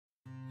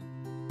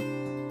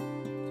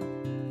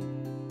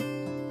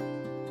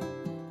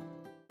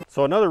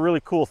So another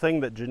really cool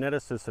thing that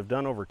geneticists have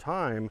done over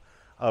time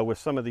with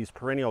some of these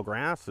perennial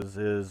grasses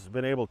is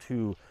been able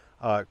to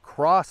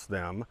cross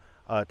them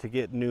to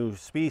get new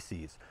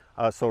species.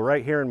 So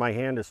right here in my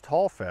hand is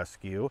tall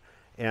fescue,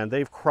 and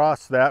they've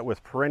crossed that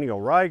with perennial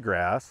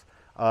ryegrass.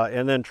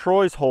 And then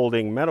Troy's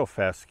holding meadow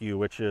fescue,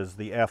 which is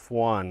the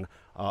F1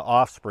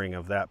 offspring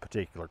of that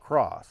particular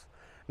cross.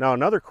 Now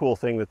another cool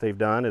thing that they've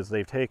done is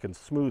they've taken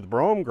smooth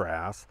brome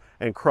grass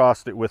and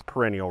crossed it with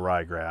perennial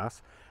ryegrass,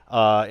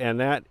 and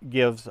that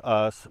gives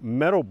us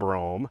meadow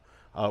brome,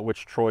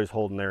 which Troy's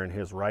holding there in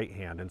his right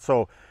hand. And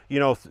so, you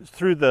know,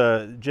 through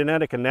the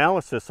genetic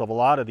analysis of a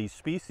lot of these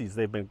species,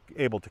 they've been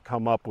able to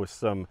come up with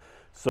some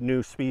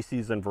new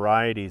species and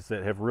varieties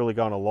that have really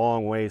gone a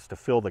long ways to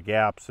fill the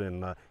gaps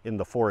in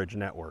the forage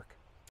network.